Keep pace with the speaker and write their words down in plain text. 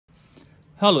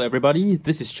Hello everybody,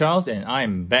 this is Charles and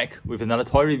I'm back with another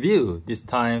toy review, this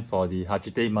time for the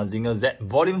Hachette Mazinger Z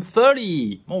Volume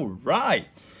 30. Alright,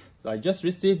 so I just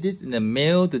received this in the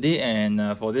mail today,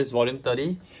 and for this Volume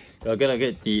 30, you're gonna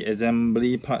get the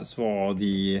assembly parts for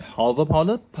the hover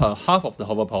powder, per half of the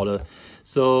hover powder.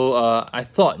 So I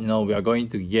thought, we are going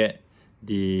to get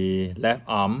the left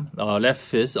arm, left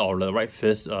fist or the right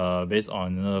fist based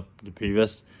on the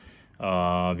previous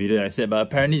video I said, but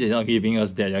apparently they're not giving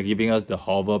us that. They're giving us the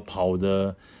hover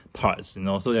powder parts,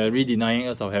 so they're really denying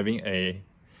us of having a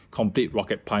complete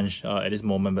rocket punch at this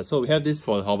moment. But so we have this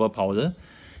for the hover powder,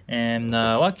 and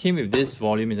what came with this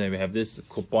volume is that we have this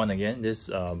coupon again, this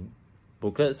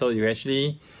booklet, so you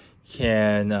actually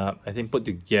can I think put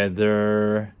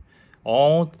together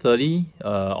all 30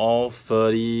 what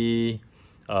do you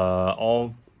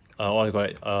call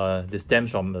it, the stems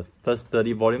from the first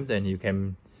 30 volumes, and you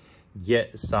can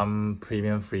get some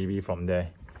premium freebie from there.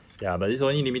 Yeah, but it's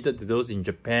only limited to those in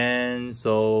Japan.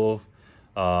 So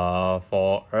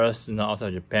for us outside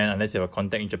of Japan, unless you have a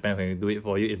contact in Japan who can do it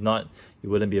for you, if not, you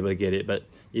wouldn't be able to get it. But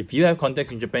if you have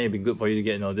contacts in Japan, it'd be good for you to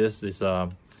get this is a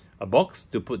box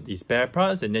to put the spare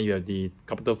parts, and then you have the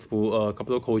Capital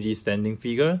Koji standing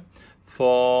figure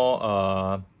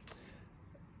for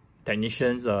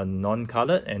technicians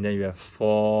non-colored, and then you have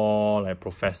 4 like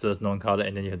professors non-colored,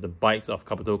 and then you have the bikes of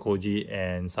Capital Koji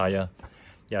and Saya.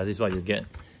 Yeah, this is what you get.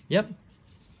 Yep.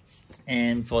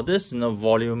 And for this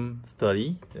volume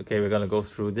 30, okay, we're gonna go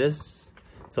through this.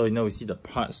 So we see the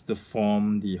parts to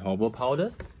form the hover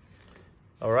powder.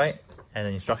 Alright, and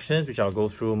the instructions, which I'll go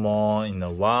through more in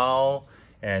a while.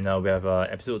 And we have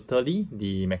episode 30,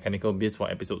 the mechanical bits for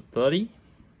episode 30.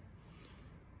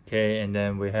 Okay, and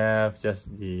then we have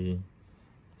just the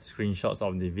screenshots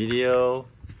of the video,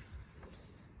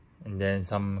 and then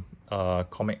some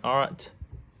comic art,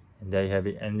 and there you have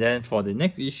it. And then for the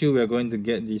next issue, we're going to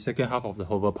get the second half of the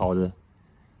hover powder.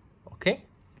 Okay,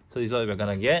 so this is what we're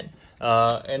gonna get.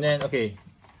 And then okay,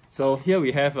 so here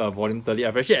we have volume 30.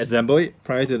 I've actually assembled it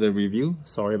prior to the review.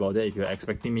 Sorry about that if you're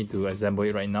expecting me to assemble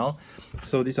it right now.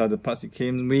 So these are the parts it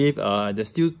came with. There's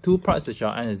still 2 parts which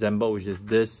are unassembled, which is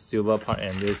this silver part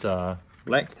and this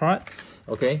black part.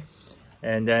 Okay,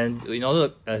 and then in order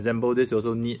to assemble this, you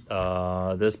also need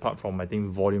this part from I think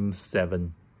volume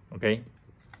 7. Okay,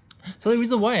 so the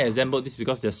reason why I assembled this is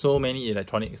because there's so many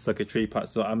electronic circuitry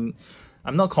parts, so I'm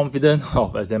not confident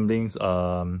of assembling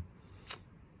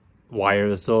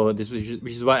wires, so this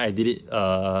which is why I did it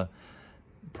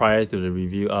prior to the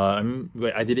review.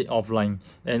 I did it offline.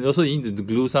 And also you need to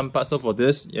glue some parts. So for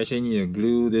this, you actually need to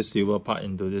glue this silver part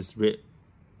into this red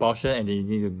portion, and then you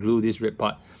need to glue this red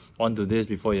part onto this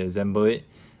before you assemble it,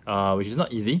 which is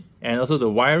not easy. And also the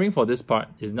wiring for this part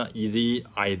is not easy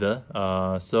either,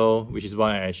 so which is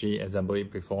why I actually assembled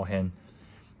it beforehand.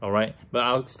 Alright, but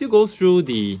I'll still go through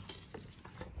the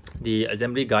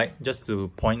assembly guide just to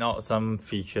point out some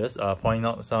features, point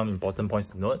out some important points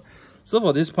to note. So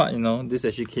for this part, this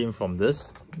actually came from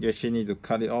this. You actually need to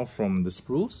cut it off from the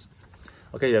sprues.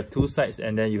 Okay, you have 2 sides,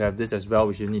 and then you have this as well,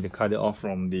 which you need to cut it off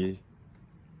from the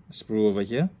sprue over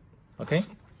here. Okay,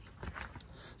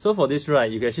 so for this, right,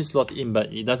 you can actually slot it in,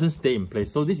 but it doesn't stay in place.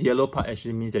 So this yellow part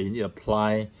actually means that you need to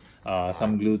apply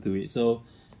some glue to it. So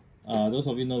those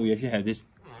of you know, we actually have this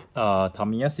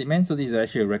Tamiya cement. So this is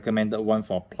actually a recommended one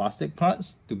for plastic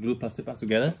parts, to glue plastic parts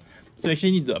together. So you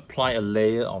actually need to apply a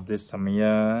layer of this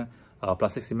Tamiya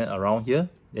plastic cement around here,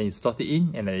 then you slot it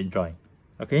in and let it dry.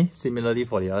 Okay, similarly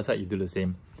for the other side, you do the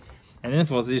same. And then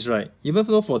for this, right, even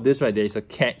though for this, right, there is a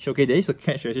catch. Okay, there is a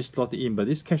catch to actually slot it in, but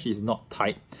this catch is not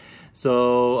tight.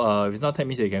 So if it's not tight,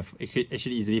 means that it can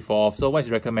actually easily fall off. So what is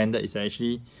recommended is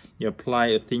actually you apply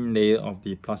a thin layer of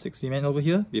the plastic cement over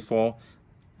here before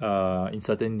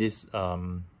inserting this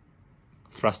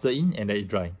thruster in and let it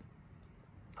dry.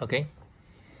 Okay,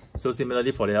 so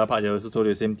similarly for the other part, they also told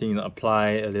you the same thing. Apply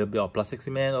a little bit of plastic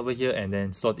cement over here and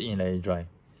then slot it in and let it dry.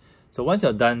 So once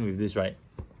you're done with this, right,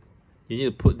 you need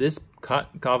to put this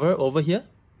cover over here.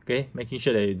 Okay, making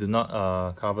sure that you do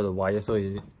not cover the wire. So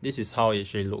this is how it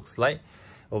actually looks like.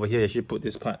 Over here, you actually put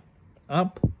this part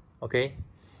up. Okay,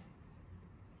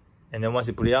 and then once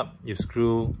you put it up, you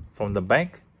screw from the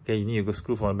back. Okay, you need to go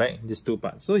screw from the back, these 2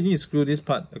 parts. So you need to screw this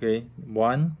part, okay,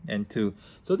 1 and 2.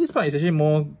 So this part is actually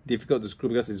more difficult to screw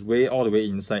because it's all the way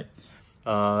inside.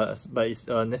 But it's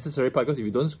a necessary part, because if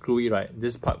you don't screw it right,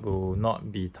 this part will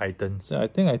not be tightened. So I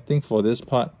think for this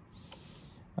part,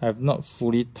 I have not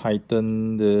fully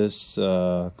tightened this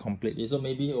completely. So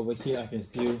maybe over here I can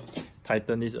still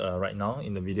tighten this right now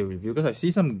in the video review, because I see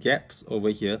some gaps over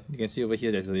here. You can see over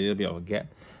here there's a little bit of a gap.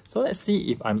 So let's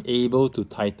see if I'm able to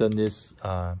tighten this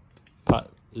part a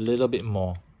little bit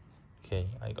more. Okay,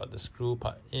 I got the screw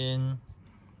part in.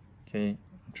 Okay,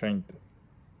 I'm trying to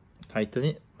tighten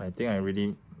it. I think I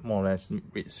really more or less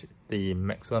reach the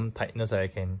maximum tightness I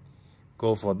can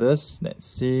go for this. Let's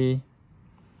see.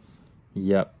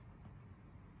 Yep.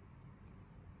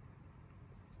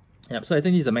 Yep, so I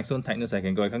think this is the maximum tightness I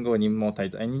can go. I can't go any more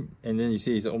tighter. And then you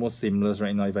see it's almost seamless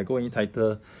right now. If I go any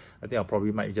tighter, I think I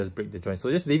probably might just break the joint. So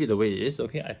just leave it the way it is.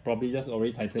 Okay, I probably just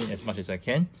already tighten it as much as I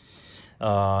can.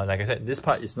 Like I said, this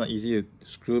part is not easy to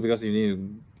screw because you need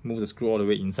to move the screw all the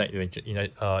way inside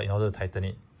in order to tighten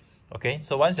it. Okay,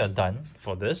 so once you're done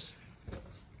for this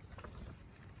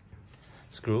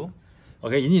screw,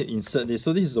 okay, you need to insert this.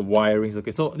 So this is the wirings.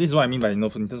 Okay, so this is what I mean by, in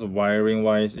terms of wiring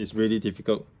wise, it's really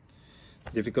difficult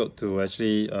to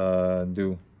actually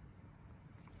do.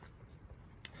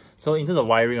 So in terms of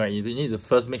wiring, right, you need to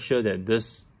first make sure that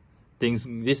this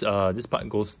part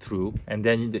goes through, and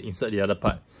then you need to insert the other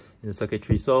part in the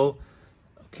circuitry. So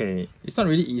okay, it's not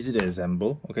really easy to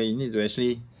assemble. Okay, you need to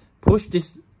actually push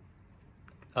this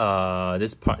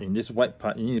part, in this white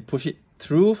part, you need to push it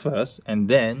through first, and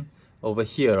then over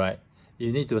here, right,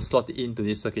 you need to slot it into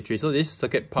this circuitry. So this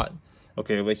circuit part,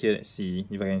 okay, over here, let's see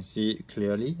if I can see it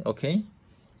clearly. Okay,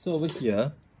 so over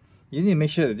here, you need to make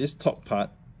sure that this top part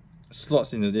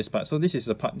slots into this part. So this is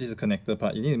the part, this is the connector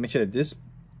part. You need to make sure that this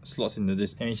slots into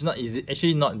this, and it's not easy,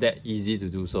 actually not that easy to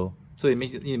do so. So you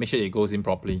need to make sure it goes in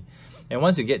properly. And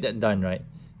once you get that done, right,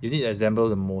 you need to assemble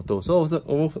the motor. So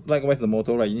also, likewise the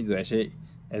motor, right, you need to actually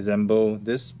assemble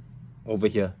this over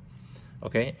here.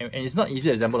 Okay, and it's not easy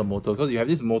to assemble the motor because you have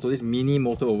this motor, this mini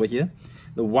motor over here.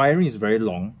 The wiring is very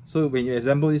long, so when you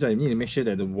assemble this, right, you need to make sure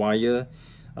that the wire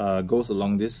goes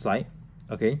along this side.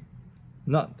 Okay,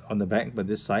 not on the back but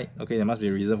this side. Okay, there must be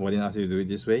a reason why they didn't ask you to do it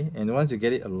this way. And once you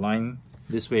get it aligned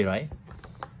this way, right,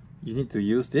 you need to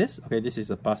use this. Okay, this is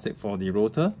the plastic for the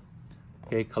rotor.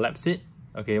 Okay, collapse it.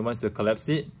 Okay, once you collapse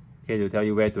it, okay, they'll tell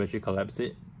you where to actually collapse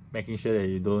it, making sure that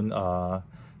you don't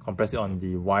compress it on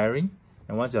the wiring.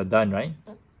 And once you're done, right,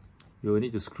 you will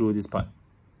need to screw this part.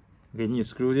 Okay, you need to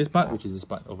screw this part, which is this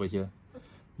part over here.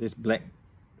 This black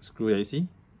screw that you see.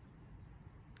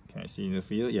 Can I see in the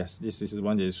field? Yes, this is the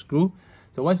one that you screw.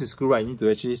 So once you screw, right, you need to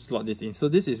actually slot this in. So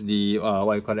this is the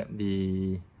what you call it,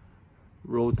 the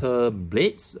rotor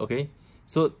blades. Okay,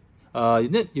 so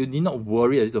you need not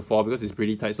worry that this will fall because it's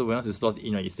pretty tight. So once you slot it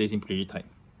in, right, it stays in pretty tight.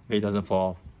 Okay, it doesn't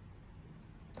fall off.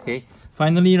 Okay,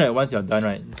 finally, right, once you're done,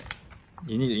 right,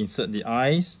 you need to insert the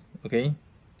eyes, okay,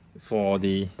 for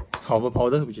the hover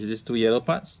powder, which is these two yellow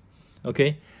parts.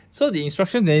 Okay, so the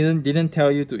instructions didn't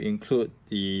tell you to include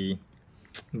the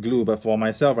glue, but for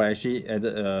myself, I actually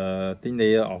added a thin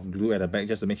layer of glue at the back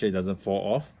just to make sure it doesn't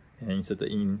fall off, and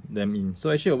inserted them in. So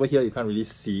actually over here you can't really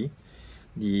see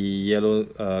the yellow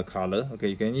color. Okay,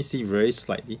 you can only see very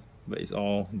slightly, but it's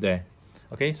all there.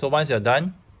 Okay, so once you're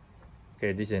done,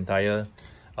 okay, this entire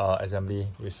assembly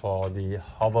is for the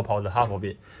hover powder, half of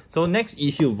it. So next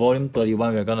issue, volume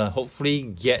 31, we're gonna hopefully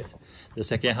get the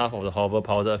second half of the hover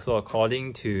powder. So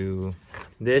according to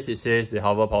this, it says the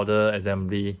hover powder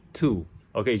assembly 2.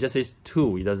 Okay, it just says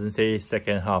 2, it doesn't say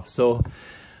second half. So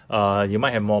you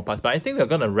might have more parts, but I think we're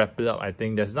gonna wrap it up. I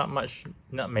think there's not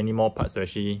many more parts to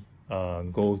actually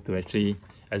go to actually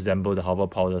assemble the hover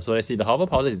powder. So let's see, the hover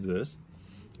powder is this.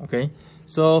 Okay,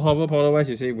 so hover powder wise,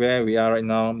 you see where we are right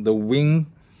now. The wing,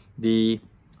 the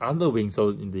other wing, so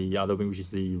in the other wing, which is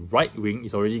the right wing,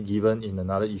 is already given in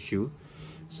another issue.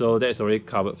 So that's already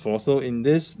covered for. So in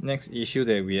this next issue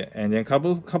that we are, and then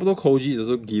capital koji is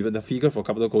also given, the figure for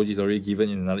capital koji is already given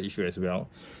in another issue as well.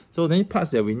 So the only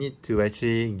parts that we need to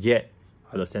actually get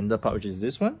are the center part, which is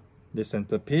this one, this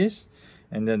center piece,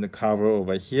 and then the cover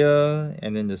over here,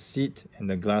 and then the seat and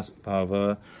the glass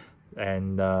cover,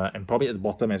 and probably at the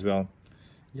bottom as well.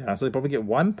 Yeah, so you probably get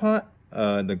one part,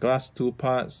 the glass 2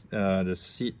 parts, the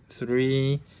seat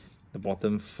 3, the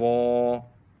bottom 4,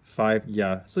 5.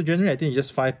 Yeah, so generally I think it's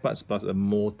just 5 parts plus a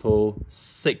motor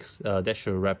 6. That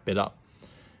should wrap it up.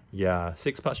 Yeah,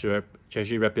 6 parts should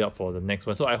actually wrap it up for the next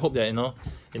one. So I hope that, you know,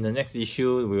 in the next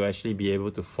issue we'll actually be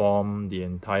able to form the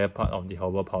entire part of the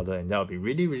hover powder, and that will be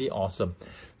really, really awesome.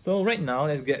 So right now,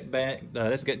 let's get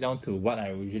down to what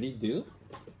I usually do.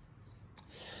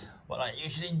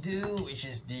 Which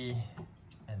is the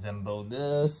assemble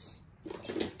this,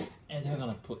 and then I'm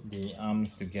gonna put the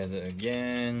arms together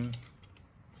again.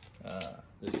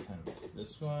 This time it's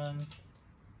this one.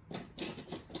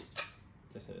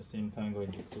 Just at the same time,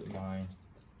 going to put mine.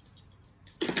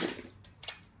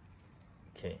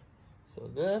 Okay, so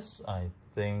this, I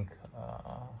think,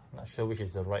 not sure which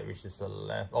is the right, which is the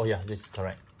left. Oh yeah, this is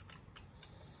correct.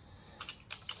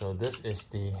 So this is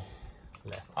the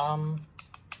left arm.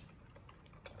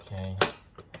 Okay,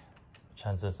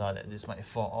 chances are that this might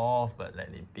fall off, but let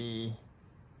it be.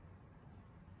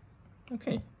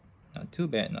 Okay, not too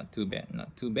bad, not too bad,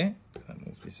 not too bad. I'll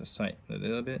move this aside a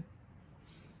little bit.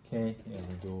 Okay, here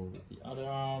we go with the other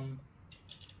arm.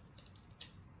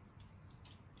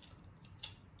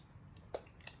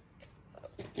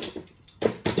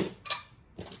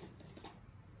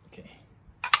 Okay,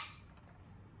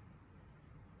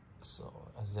 so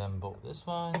assemble this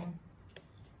one.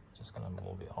 Just gonna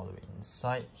move it all the way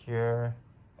inside here.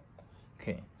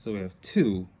 Okay, so we have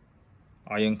two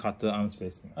iron cutter arms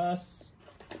facing us.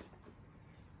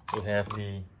 We have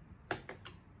the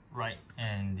right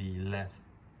and the left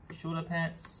shoulder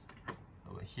pads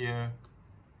over here,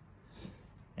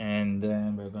 and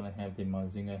then we're gonna have the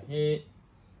Mazinger head.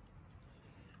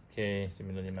 Okay,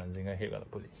 similarly Mazinger head, we're gonna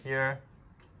put it here.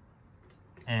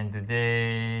 And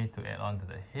today, to add on to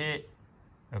the head,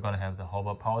 we're gonna have the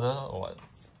hover powder, or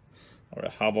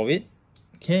half of it.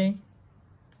 Okay,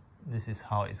 this is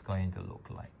how it's going to look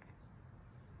like.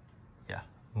 Yeah,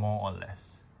 more or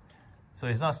less. So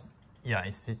it's not, yeah,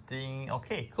 it's sitting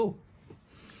okay, cool.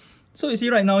 So you see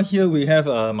right now here we have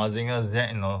a Mazinger Z,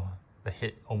 the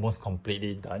head almost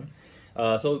completely done.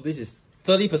 So this is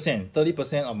 30%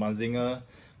 of Mazinger,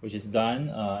 which is done.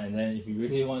 And then if you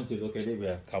really want to look at it, we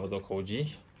have Kabuto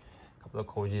Koji. Kabuto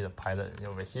Koji, the pilot, is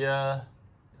over here.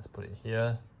 Just put it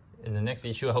here. In the next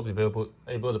issue, I hope you'll be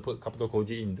able to put Kabuto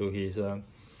Koji into his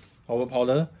hover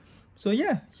powder. So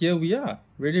yeah, here we are.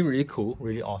 Really, really cool,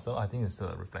 really awesome. I think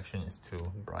the reflection is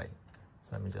too bright.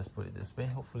 So let me just put it this way.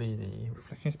 Hopefully the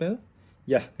reflection is better.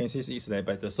 Yeah, can you see it's like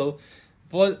better. So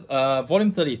for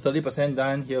volume 30%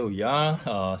 done. Here we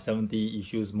are. 70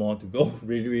 issues more to go.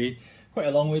 Really, quite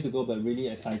a long way to go, but really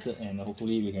excited, and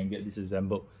hopefully we can get this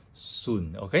assembled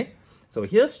soon. Okay. So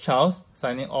here's Charles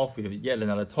signing off with yet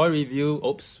another toy review.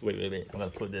 Oops, wait. I'm gonna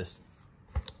put this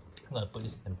in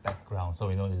the background so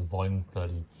we know this is volume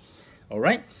 30.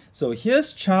 Alright, so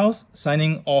here's Charles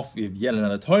signing off with yet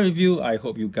another toy review. I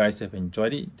hope you guys have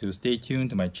enjoyed it. Do stay tuned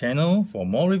to my channel for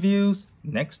more reviews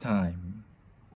next time.